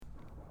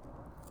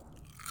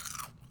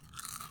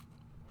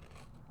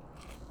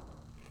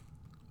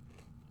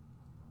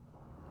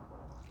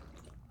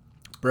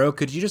Bro,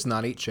 could you just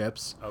not eat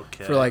chips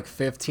Okay. for like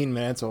 15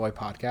 minutes while I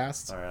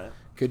podcast? All right.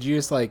 Could you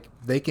just like,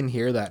 they can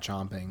hear that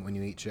chomping when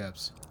you eat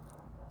chips.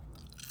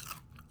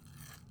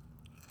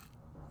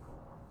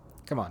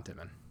 Come on,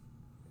 Timon.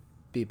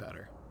 Be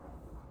better.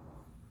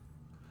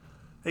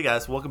 Hey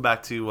guys, welcome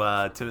back to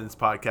Timon's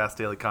Podcast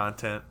Daily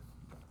Content.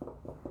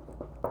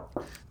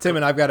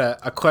 Timon, I've got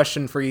a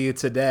question for you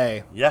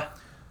today. Yeah.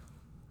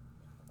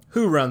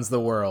 Who runs the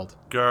world?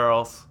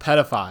 Girls.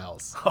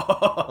 Pedophiles.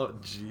 Oh,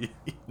 gee.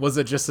 Was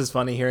it just as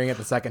funny hearing it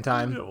the second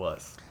time? It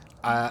was.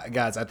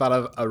 Guys, I thought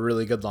of a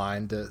really good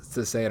line to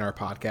say in our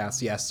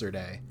podcast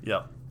yesterday.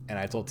 Yep. And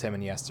I told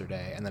Timon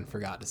yesterday and then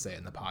forgot to say it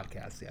in the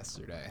podcast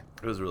yesterday.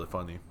 It was really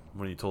funny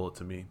when you told it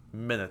to me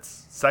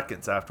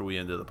seconds after we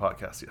ended the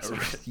podcast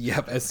yesterday.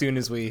 Yep, as soon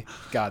as we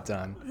got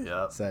done.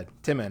 Yep. Said,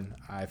 Timon,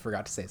 I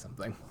forgot to say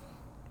something.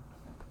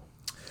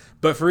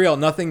 But for real,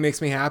 nothing makes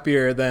me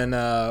happier than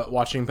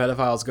watching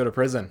pedophiles go to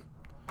prison.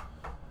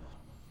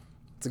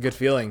 It's a good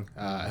feeling.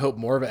 I hope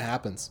more of it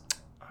happens.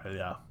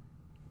 Yeah.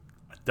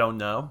 I don't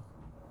know.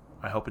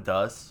 I hope it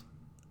does.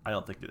 I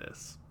don't think it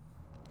is.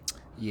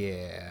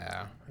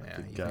 Yeah. Yeah,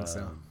 you think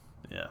so?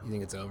 Yeah. You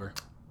think it's over?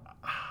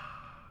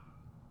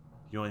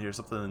 You want to hear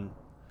something?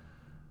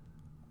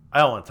 I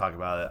don't want to talk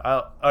about it.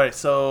 All right,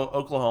 so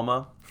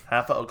Oklahoma.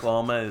 Half of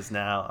Oklahoma is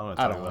now...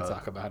 I don't want to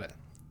talk about it.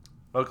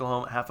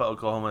 Half of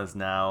Oklahoma is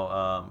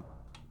now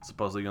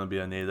supposedly going to be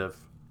a native...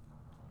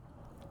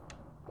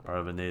 Part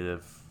of a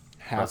native...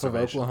 Half of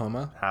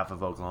Oklahoma? Half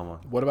of Oklahoma.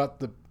 What about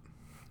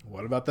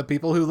the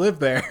people who live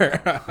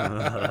there?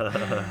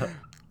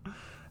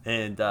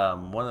 And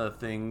one of the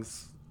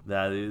things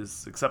that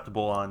is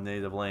acceptable on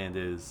native land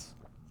is...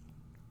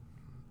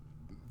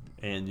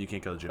 And you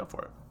can't go to jail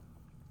for it.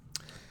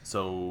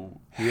 So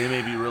they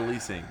may be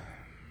releasing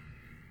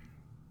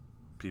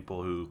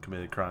people who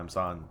committed crimes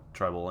on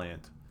tribal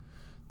land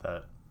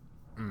that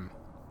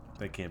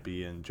they can't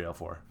be in jail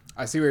for.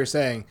 I see what you're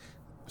saying.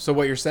 So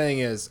what you're saying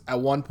is, at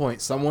one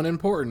point, someone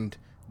important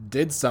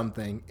did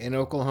something in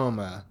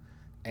Oklahoma,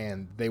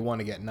 and they want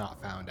to get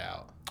not found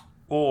out.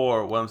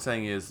 Or what I'm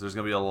saying is there's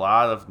going to be a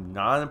lot of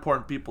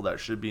non-important people that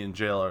should be in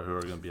jail or who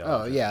are going to be out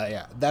of jail.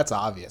 Yeah. That's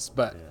obvious.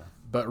 But Yeah.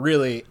 but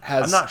really,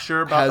 I'm not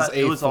sure about has that.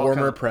 It a was all former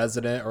kind of-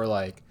 president or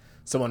like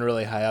someone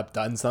really high up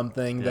done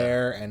something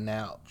there, and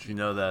now... Did you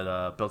know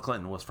that Bill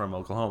Clinton was from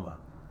Oklahoma?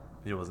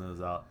 He wasn't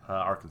as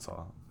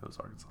Arkansas. It was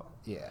Arkansas.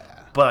 Yeah.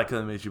 But I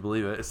couldn't make you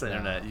believe it. It's the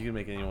internet. You can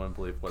make anyone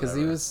believe whatever.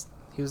 Because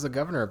he was the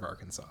governor of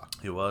Arkansas.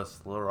 He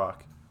was. Little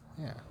Rock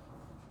Yeah.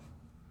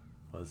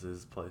 was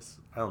his place.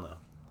 I don't know.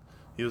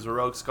 He was a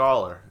rogue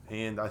scholar,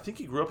 and I think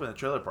he grew up in a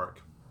trailer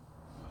park.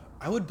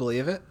 I would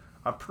believe it.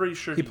 I'm pretty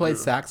sure He played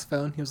grew-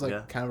 saxophone. He was like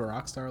Yeah. kind of a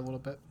rock star a little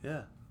bit.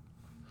 Yeah.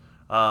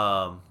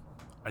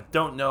 I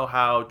don't know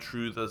how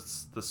true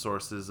the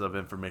sources of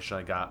information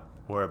I got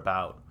were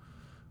about.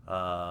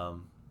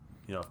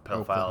 Pedophiles.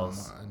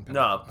 Oklahoma and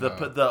No,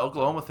 the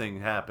Oklahoma thing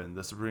happened.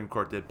 The Supreme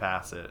Court did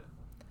pass it.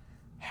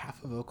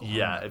 Half of Oklahoma.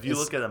 Yeah, if you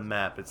look at a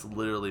map, it's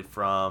literally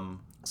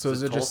from. So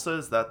is it Tulsa?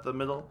 Is that the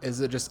middle? Is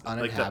it just Like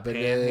the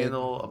uninhabited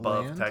panhandle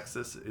above land?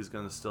 Texas is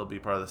going to still be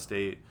part of the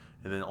state,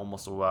 and then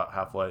almost about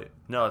halfway.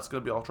 No, it's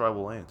going to be all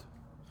tribal land.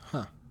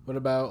 Huh. What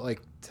about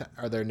like?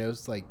 Are there no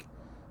like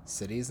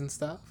cities and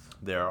stuff?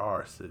 There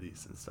are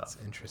cities and stuff,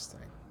 That's interesting.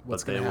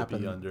 What's but they gonna will be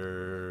happen?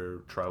 under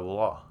tribal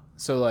law.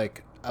 So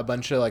like a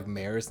bunch of like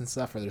mayors and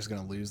stuff are just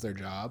gonna lose their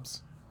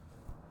jobs.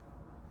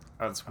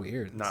 That's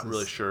weird. Not This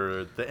really is-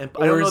 sure. I don't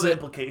Or know is the it-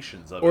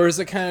 implications of Or it. is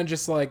it kind of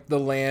just like the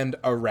land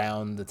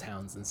around the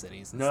towns and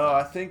cities? And No,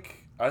 stuff?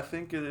 I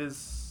think it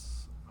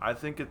is. I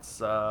think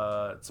it's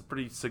a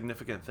pretty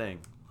significant thing.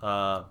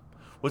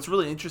 What's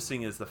really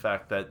interesting is the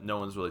fact that no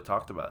one's really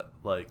talked about it.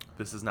 Like,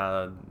 this is not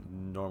a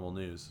normal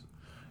news.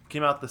 It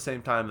came out at the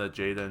same time that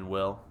Jada and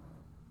Will,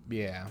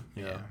 Yeah.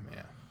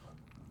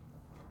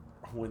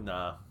 when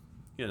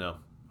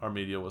our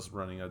media was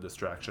running a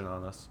distraction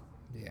on us.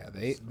 Yeah,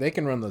 they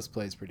can run those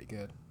plays pretty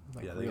good.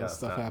 Like, Yeah, they real got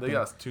stuff us. They happen.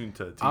 got us tuned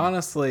to.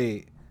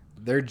 Honestly,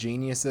 they're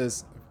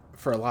geniuses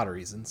for a lot of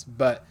reasons,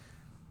 but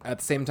at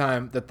the same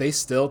time, that they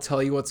still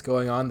tell you what's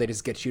going on, they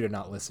just get you to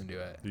not listen to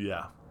it.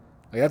 Yeah,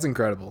 Like, that's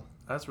incredible.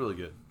 that's really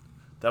good.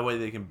 That way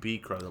they can be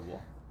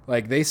credible.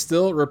 Like, they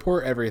still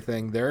report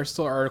everything. There are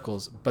still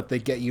articles, but they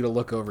get you to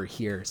look over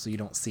here so you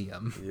don't see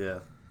them. Yeah,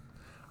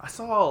 I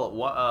saw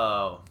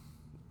what.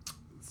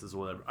 This is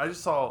whatever. I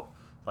just saw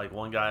like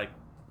one guy.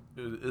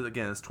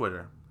 Again, it's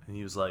Twitter, and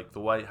he was like, the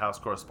White House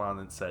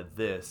correspondent said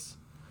this,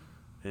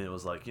 and it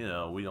was like, we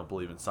don't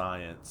believe in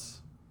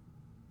science.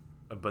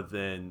 But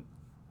then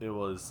it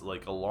was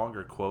like a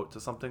longer quote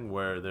to something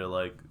where they're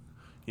like,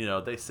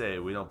 they say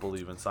we don't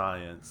believe in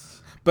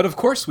science. But of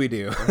course we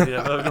do.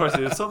 Yeah, but of course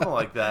it was something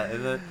like that,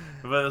 and then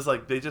but it was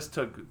like they just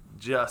took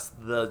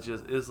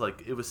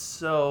it was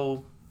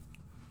so.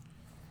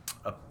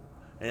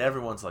 And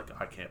everyone's like,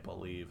 I can't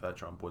believe that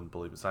Trump wouldn't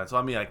believe in science. So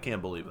I mean, I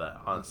can't believe that,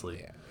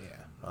 honestly.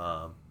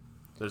 Yeah.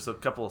 There's a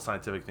couple of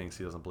scientific things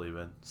he doesn't believe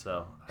in.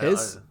 So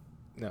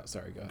No,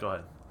 sorry, go ahead. go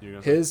ahead.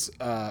 You're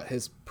gonna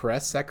His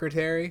press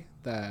secretary,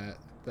 that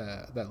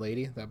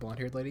lady, that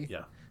blonde-haired lady.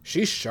 Yeah.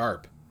 she's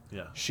sharp.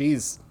 Yeah.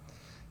 She's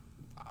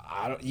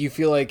you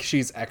feel like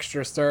she's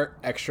extra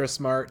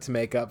smart to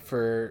make up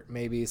for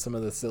maybe some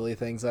of the silly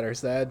things that are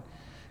said.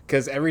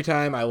 Because every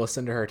time I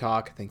listen to her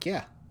talk, I think,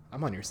 yeah,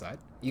 I'm on your side.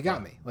 You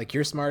got me. Like,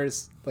 you're smart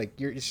as, like,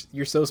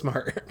 you're so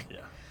smart.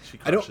 Yeah. She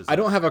I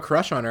don't have a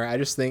crush on her. I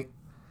just think,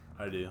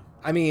 I do.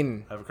 I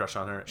mean, I have a crush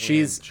on her.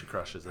 She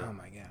crushes it. Oh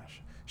my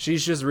gosh.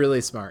 She's just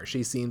really smart.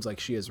 She seems like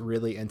she is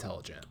really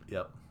intelligent.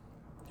 Yep.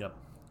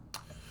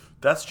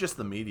 That's just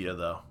the media,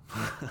 though.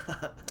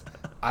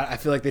 I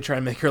feel like they try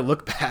to make her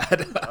look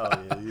bad. Oh,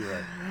 yeah, you're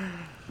right.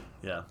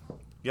 Yeah.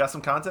 You got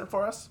some content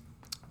for us?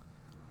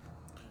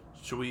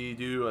 Should we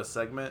do a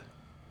segment?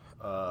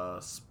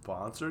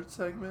 Sponsored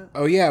segment?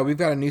 Oh, yeah. We've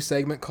got a new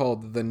segment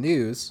called The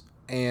News.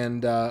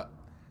 And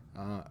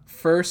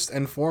first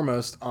and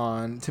foremost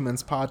on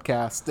Timon's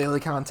podcast,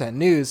 Daily Content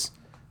News,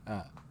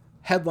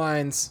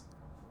 headlines,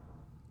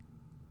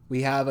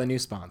 we have a new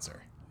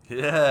sponsor.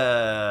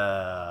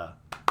 Yeah.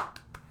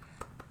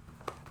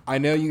 I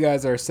know you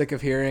guys are sick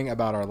of hearing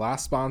about our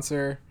last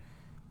sponsor,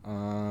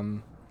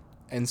 and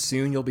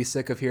soon you'll be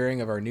sick of hearing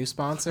of our new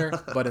sponsor.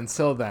 But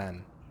until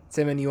then,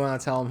 Timon, you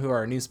want to tell them who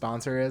our new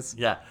sponsor is?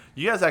 Yeah.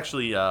 You guys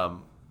actually,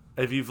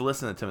 if you've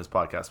listened to Timon's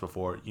podcast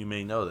before, you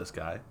may know this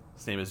guy.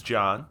 His name is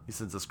John. He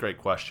sends us great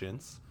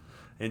questions.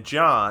 And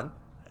John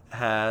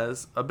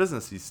has a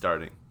business he's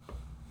starting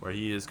where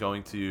he is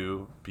going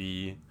to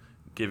be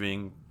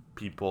giving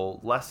people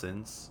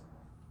lessons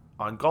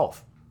on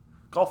golf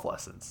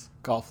lessons.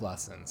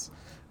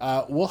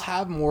 We'll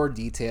have more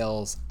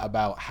details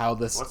about how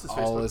this What's his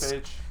all Facebook is.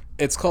 page?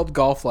 It's called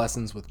Golf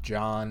Lessons with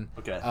John.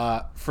 Okay.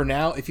 For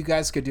now, if you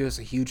guys could do us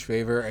a huge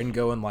favor and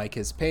go and like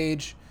his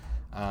page,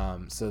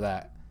 so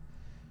that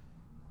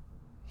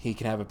he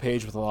can have a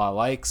page with a lot of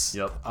likes.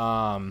 Yep.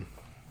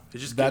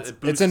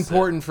 It's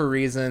important for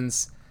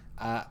reasons.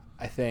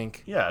 I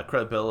think. Yeah,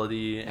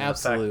 credibility and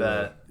Absolutely. the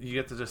fact that you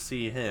get to just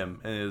see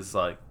him and his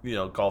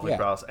golfing Yeah.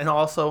 prowess. And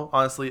also,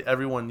 honestly,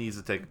 everyone needs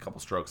to take a couple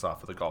strokes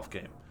off of the golf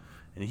game,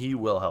 and he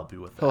will help you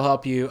with that. He'll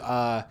help you.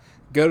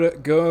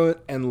 Go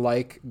and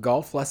like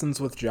Golf Lessons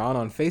with John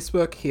on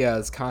Facebook. He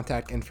has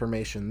contact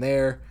information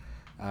there,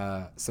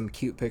 some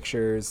cute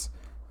pictures,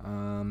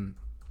 and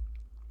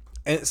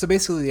so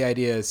basically the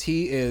idea is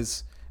he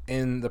is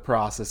in the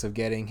process of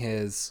getting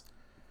his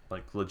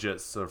legit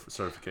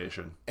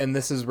certification. And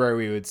this is where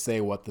we would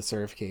say what the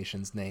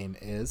certification's name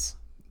is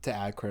to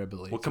add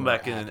credibility. We'll come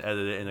back in and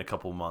edit it in a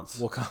couple months.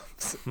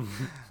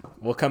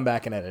 We'll come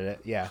back and edit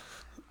it. Yeah.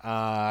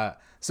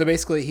 So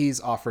basically,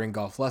 he's offering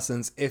golf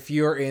lessons. If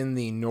you're in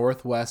the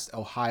Northwest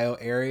Ohio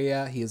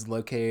area, he is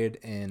located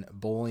in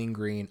Bowling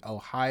Green,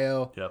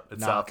 Ohio. Yep,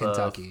 it's not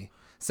Kentucky.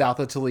 South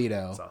of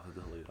Toledo.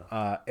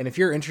 And if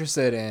you're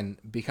interested in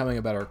becoming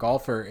a better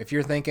golfer, if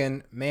you're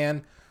thinking,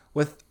 man,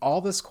 with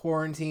all this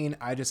quarantine,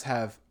 I just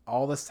have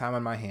all this time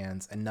on my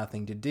hands and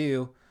nothing to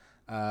do,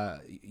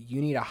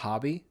 you need a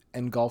hobby,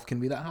 and golf can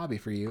be that hobby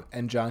for you,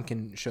 and John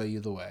can show you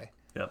the way.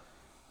 Yep.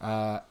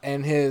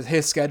 And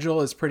his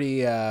schedule is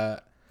pretty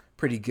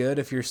good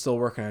if you're still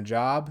working a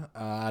job,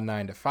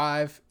 9 to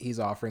 5. He's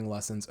offering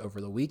lessons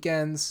over the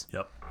weekends.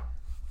 Yep.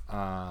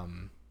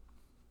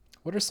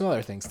 What are some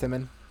other things,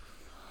 Timon?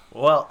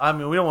 Well, I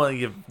mean, we don't want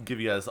to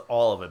give you guys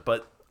all of it,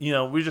 but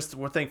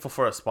we're thankful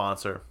for a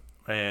sponsor,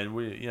 and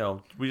we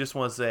just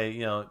want to say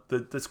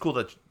it's cool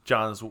that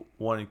John is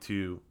wanting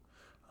to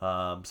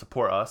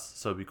support us.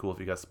 So it'd be cool if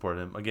you guys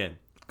supported him. Again,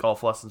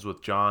 Golf Lessons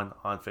with John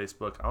on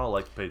Facebook. I don't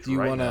like the page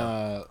right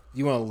now.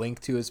 You want to link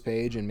to his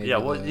page and maybe? Yeah,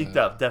 well,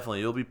 definitely.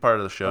 It'll be part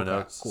of the show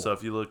notes. Cool. So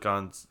if you look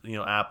on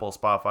Apple,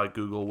 Spotify,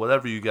 Google,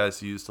 whatever you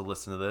guys use to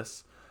listen to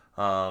this,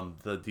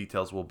 the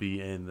details will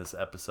be in this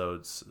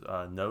episode's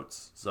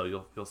notes. So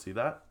you'll see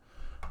that.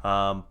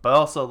 But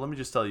also, let me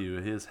just tell you,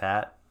 his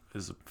hat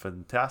is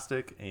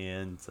fantastic,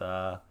 and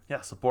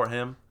support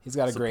him. He's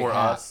got a great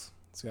hat.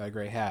 He's got a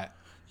great hat.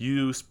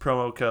 Use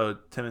promo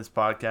code Timmons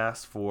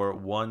Podcast for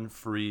one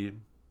free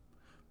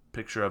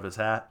picture of his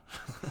hat.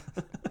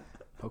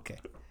 Okay.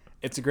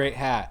 It's a great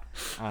hat.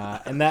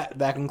 And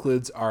that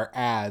concludes our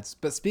ads.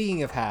 But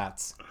speaking of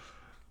hats,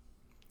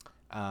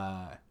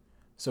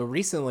 so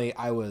recently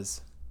I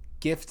was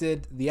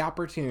gifted the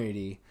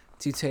opportunity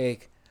to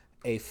take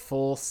a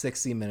full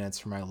 60 minutes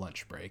for my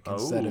lunch break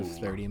instead of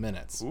 30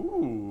 minutes.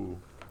 Ooh.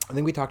 I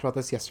think we talked about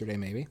this yesterday,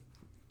 maybe.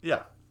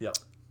 Yeah. Yep.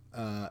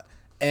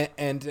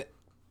 And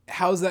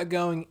how's that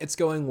going? It's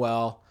going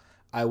well.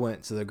 I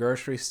went to the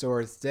grocery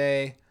store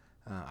today.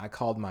 I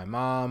called my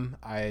mom.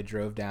 I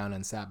drove down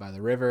and sat by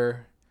the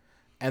river.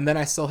 And then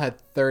I still had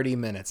 30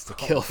 minutes to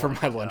kill for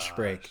my lunch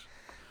break.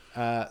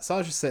 So I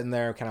was just sitting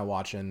there kind of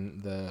watching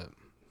the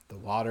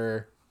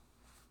water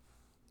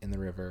in the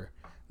river.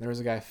 There was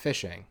a guy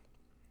fishing.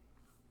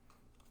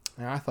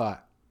 And I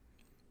thought,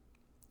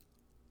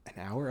 an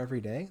hour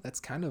every day? That's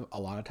kind of a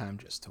lot of time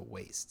just to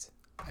waste.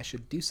 I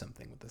should do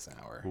something with this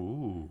hour.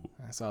 Ooh.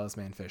 I saw this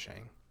man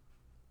fishing.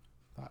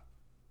 Thought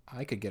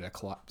I could get a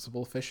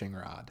collapsible fishing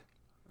rod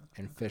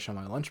and fish on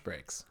my lunch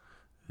breaks.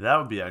 That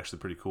would be actually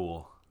pretty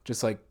cool.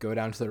 Just go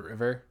down to the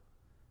river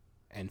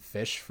and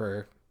fish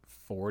for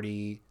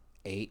 40,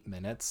 8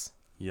 minutes.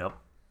 Yep.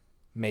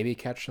 Maybe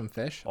catch some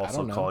fish. I Also,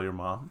 don't know. call your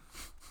mom.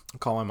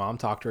 Call my mom,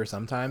 talk to her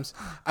sometimes.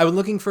 I've been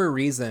looking for a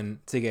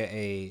reason to get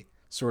a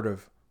sort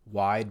of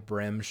wide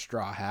brim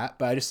straw hat,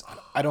 but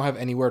I don't have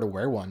anywhere to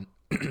wear one.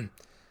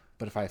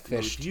 But if I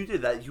fished, If you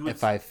did that, you would.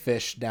 if I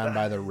fished down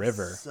by the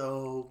river,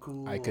 So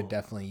cool. I could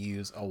definitely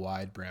use a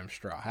wide brim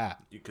straw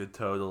hat. You could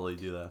totally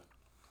do that.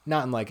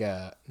 Not in like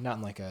a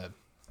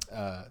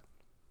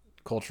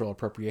cultural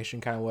appropriation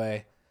kind of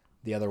way.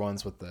 The other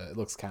ones with it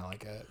looks kind of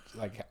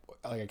like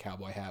a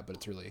cowboy hat, but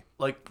it's really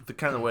Like the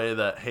kind of way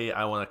that, hey,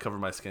 I want to cover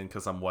my skin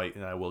because I'm white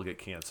and I will get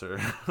cancer.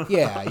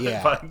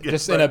 yeah.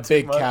 Just in a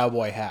big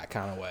cowboy hat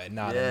kind of way,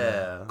 not in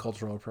Yeah. a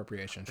cultural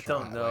appropriation. I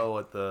don't know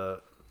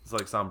what it's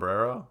like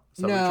sombrero.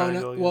 Is that what No, you're trying to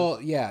no. go against?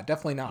 Well, yeah,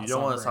 definitely not. You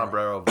don't want a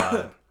sombrero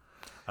vibe.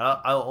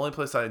 The only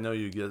place I know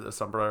you get a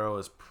sombrero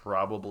is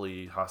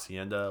probably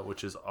Hacienda,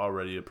 which is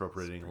already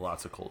appropriating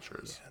lots of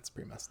cultures. Yeah, it's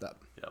pretty messed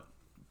up. Yep.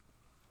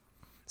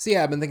 So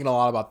yeah, I've been thinking a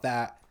lot about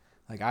that.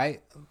 Like I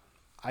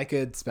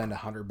could spend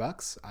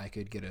 $100. I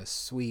could get a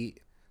sweet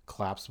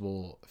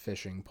collapsible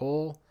fishing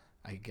pole.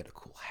 I could get a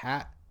cool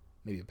hat,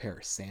 maybe a pair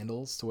of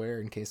sandals to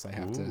wear in case I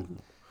have to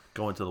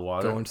Go into the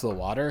water. go into the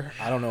water.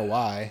 I don't know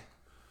why.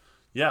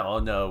 Yeah,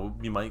 well, no,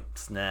 you might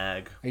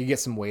snag I could get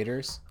some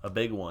waders. a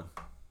big one.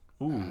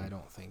 Ooh. I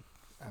don't think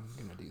I'm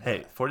gonna do that.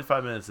 Hey,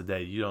 45 minutes a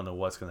day, you don't know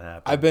what's going to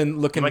happen. I've been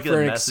looking might get for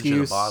a an message in a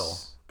excuse. bottle.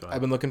 Go ahead. I've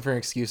been looking for an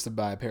excuse to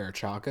buy a pair of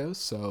Chacos,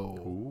 so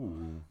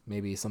Ooh.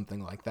 maybe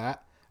something like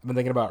that. I've been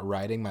thinking about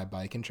riding my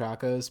bike in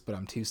Chacos, but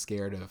I'm too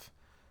scared of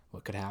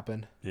what could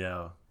happen.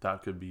 Yeah,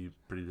 that could be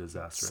pretty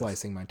disastrous.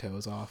 Slicing my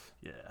toes off.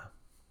 Yeah.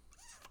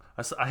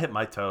 I hit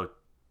my toe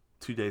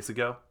 2 days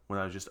ago when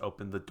I just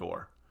opened the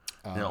door.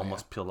 And it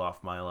almost peeled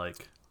off my,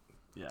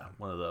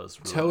 one of those.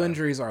 Really Toe bad.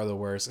 injuries are the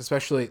worst,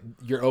 especially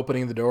you're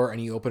opening the door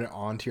and you open it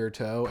onto your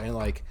toe, and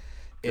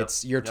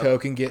your toe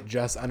can get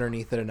just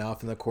underneath it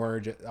enough in the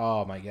corner.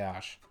 Oh my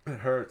gosh. It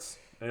hurts.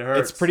 It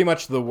hurts. It's pretty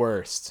much the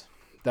worst.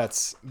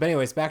 But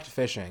anyways, back to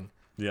fishing.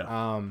 Yeah.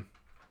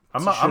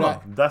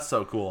 So that's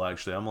so cool,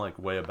 actually. I'm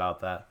way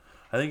about that.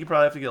 I think you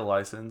probably have to get a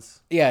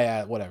license.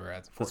 Yeah, whatever.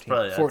 That's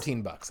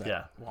 $14 at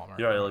Yeah. Walmart.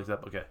 You already looked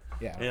up? Okay.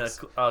 Yeah. And,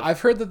 I've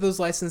heard that those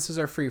licenses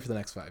are free for the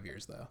next 5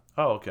 years, though.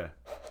 oh, okay.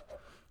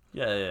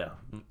 Yeah.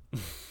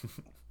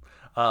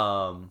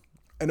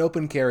 An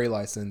open carry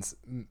license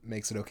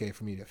makes it okay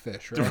for me to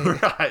fish,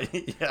 right?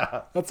 Right,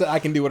 yeah. That's it. I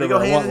can do They whatever go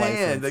I want. hand in hand.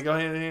 License. They go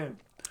hand in hand.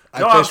 I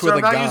No, fish officer, with I'm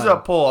a not gun. using a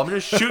pole. I'm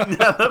just shooting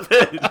at the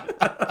fish.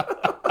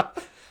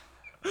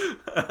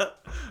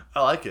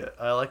 I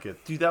like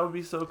it. Dude, that would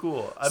be so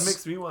cool. That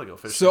makes me want to go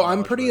fishing. So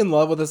I'm pretty in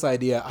love with this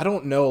idea. I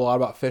don't know a lot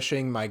about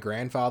fishing. My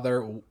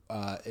grandfather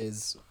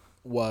is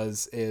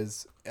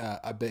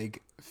a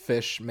big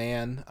fish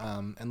man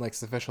and likes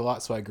to fish a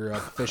lot. So I grew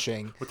up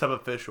fishing. What type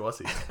of fish was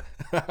he?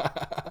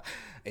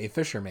 A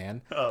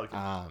fisherman. Oh, okay.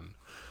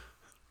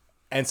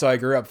 And so I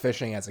grew up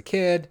fishing as a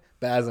kid,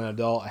 but as an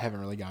adult, I haven't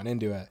really gone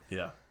into it.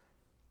 Yeah.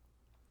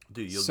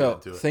 Dude, you'll So get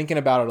into it. thinking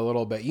about it a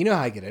little bit, you know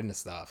how I get into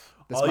stuff.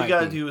 This All you might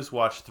gotta be- do is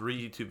watch 3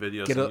 YouTube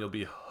videos and you'll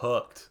be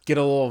hooked. Get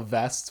a little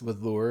vest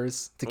with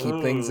lures to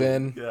keep things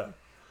in. Yeah.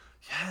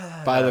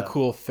 Yeah. Buy the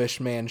cool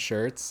fishman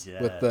shirts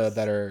with Yes.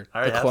 that are I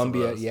already the have some of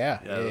Columbia. those. Yeah.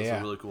 Those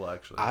are really cool,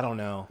 actually. I don't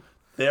know.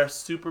 They are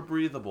super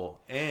breathable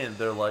and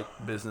they're like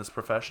business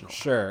professional.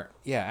 Sure.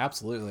 Yeah,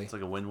 absolutely. It's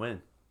like a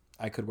win-win.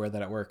 I could wear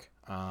that at work.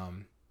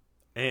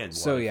 And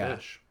So, live yeah.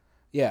 fish.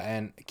 Yeah,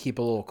 and keep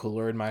a little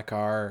cooler in my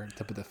car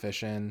to put the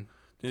fish in.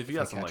 Dude, if you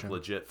got some catch 'em.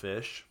 legit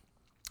fish,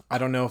 I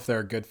don't know if there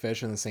are good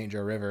fish in the St.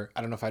 Joe River.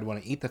 I don't know if I'd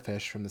want to eat the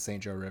fish from the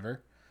St. Joe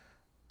River.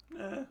 I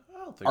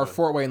don't think Our so.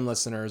 Fort Wayne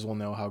listeners will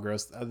know how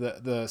gross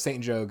the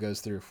St. Joe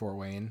goes through Fort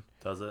Wayne.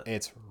 Does it?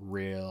 It's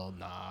real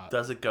not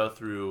Does it go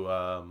through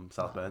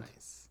South Bend?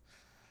 nice.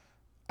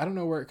 I don't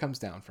know where it comes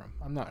down from.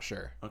 I'm not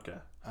sure. Okay.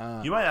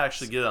 You might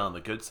actually get it on the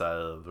good side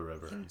of the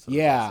river. instead of the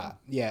Yeah, bad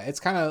yeah. It's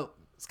kind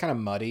of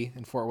muddy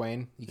in Fort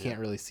Wayne. You can't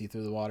really see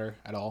through the water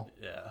at all.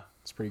 side. Yeah.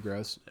 It's pretty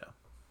gross. Yeah.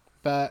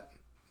 But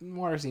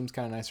water seems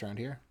kind of nice around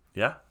here.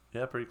 Yeah.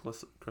 Yeah. Pretty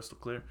crystal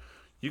clear.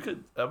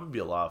 That would be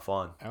a lot of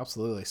fun.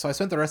 Absolutely. So I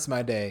spent the rest of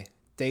my day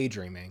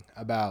daydreaming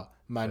about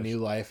my new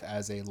life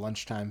as a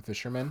lunchtime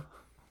fisherman.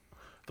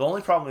 The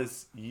only problem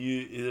is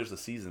there's a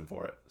season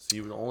for it, so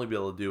you would only be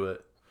able to do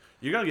it.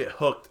 You're gonna get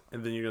hooked,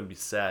 and then you're gonna be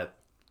sad,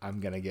 I'm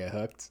gonna get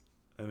hooked.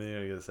 and then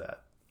you're gonna get sad.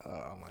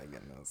 Oh my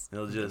goodness.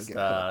 It'll I'm gonna just get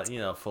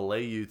hooked.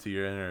 fillet you to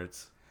your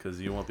innards because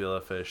you won't be able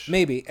to fish.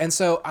 Maybe. And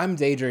so I'm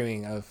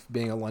daydreaming of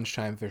being a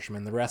lunchtime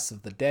fisherman the rest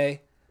of the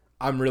day.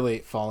 I'm really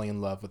falling in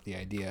love with the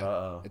idea.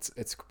 Uh-oh.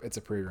 It's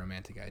a pretty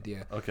romantic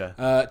idea. Okay.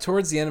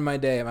 Towards the end of my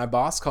day, my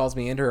boss calls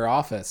me into her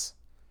office.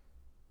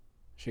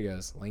 She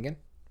goes, Lincoln?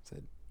 I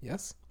said,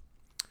 yes.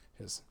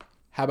 She goes,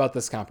 how about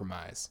this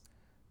compromise?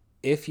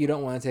 If you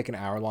don't want to take an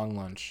hour-long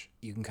lunch,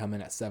 you can come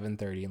in at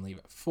 7:30 and leave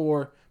at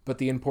 4. But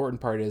the important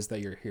part is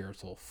that you're here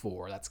till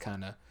 4. That's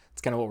kind of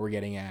what we're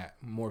getting at.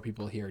 More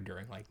people here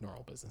during like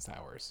normal business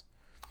hours.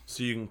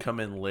 So you can come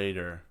in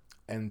later.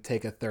 And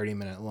take a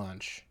 30-minute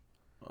lunch.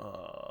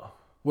 Uh,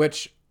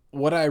 Which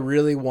what I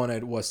really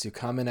wanted was to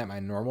come in at my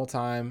normal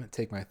time,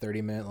 take my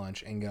 30-minute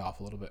lunch, and get off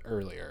a little bit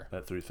earlier.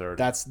 At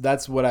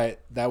 3:30.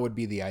 That would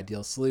be the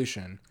ideal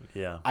solution.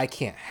 Yeah. I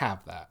can't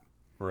have that.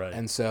 Right.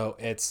 And so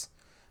it's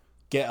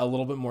get a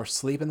little bit more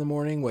sleep in the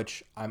morning,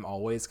 which I'm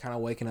always kind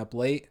of waking up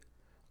late,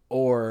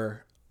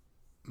 or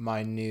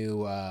my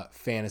new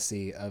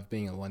fantasy of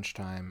being a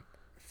lunchtime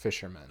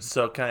fisherman.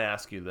 So can I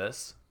ask you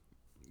this?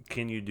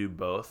 Can you do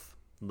both?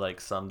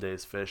 Like some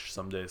days fish,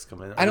 some days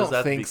come in. Or I does don't that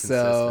have to be think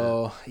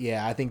so.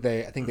 Yeah, I think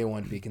they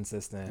want to be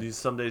consistent.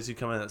 Some days you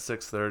come in at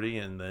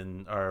 6:30 and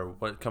then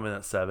come in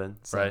at 7,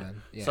 right?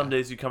 Yeah. Some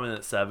days you come in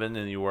at 7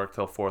 and you work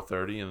till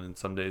 4:30, and then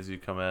some days you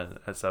come in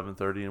at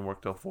 7:30 and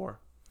work till 4.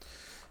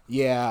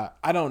 Yeah,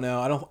 I don't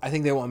know. I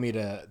think they want me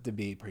to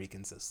be pretty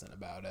consistent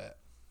about it.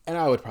 And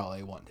I would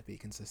probably want to be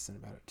consistent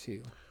about it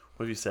too.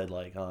 What if you said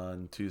like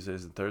on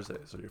Tuesdays and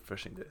Thursdays are your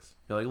fishing days?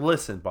 You're like,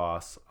 listen,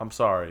 boss, I'm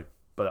sorry,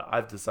 but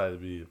I've decided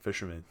to be a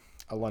fisherman.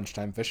 A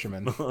lunchtime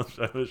fisherman.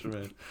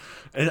 Fisherman.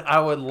 And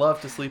I would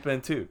love to sleep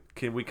in too.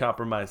 Can we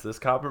compromise this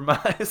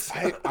compromise?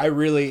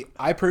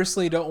 I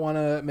personally don't want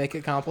to make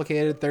it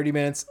complicated. 30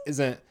 minutes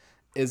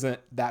isn't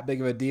that big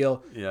of a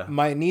deal. Yeah.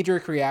 My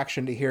knee-jerk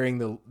reaction to hearing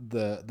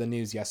the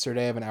news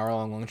yesterday of an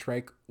hour-long lunch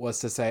break was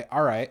to say,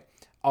 all right,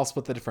 I'll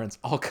split the difference.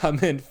 I'll come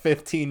in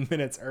 15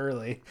 minutes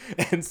early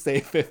and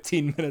stay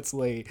 15 minutes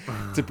late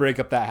to break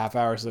up that half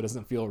hour so it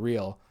doesn't feel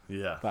real.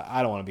 Yeah. But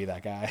I don't want to be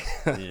that guy.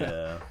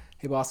 Yeah.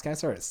 Hey, boss, can I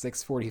start at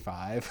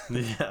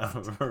 6:45? Yeah,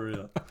 for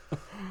real.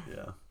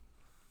 Yeah.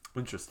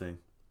 Interesting.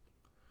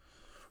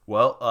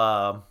 Well,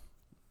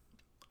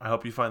 I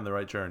hope you find the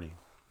right journey.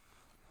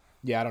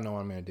 Yeah, I don't know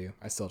what I'm going to do.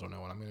 I still don't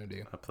know what I'm going to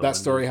do. the That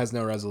story has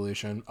no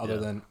resolution other Yeah.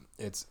 than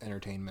it's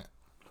entertainment.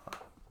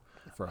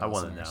 For I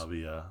want to listeners. now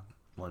be a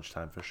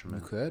lunchtime fisherman.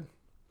 You could.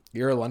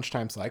 You're a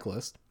lunchtime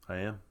cyclist. I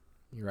am.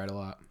 You ride a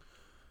lot.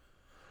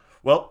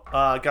 Well,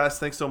 guys,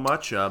 thanks so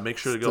much. Make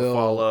sure to go Still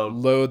follow.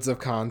 loads of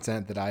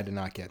content that I did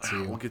not get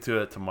We'll to. get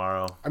to it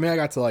tomorrow. I mean, I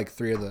got to like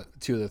two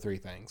of the three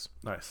things.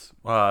 Nice.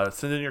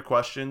 Send in your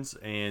questions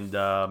and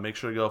make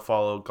sure to go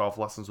follow Golf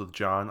Lessons with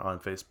John on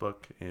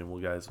Facebook. And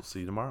we'll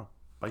see you tomorrow.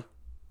 Bye.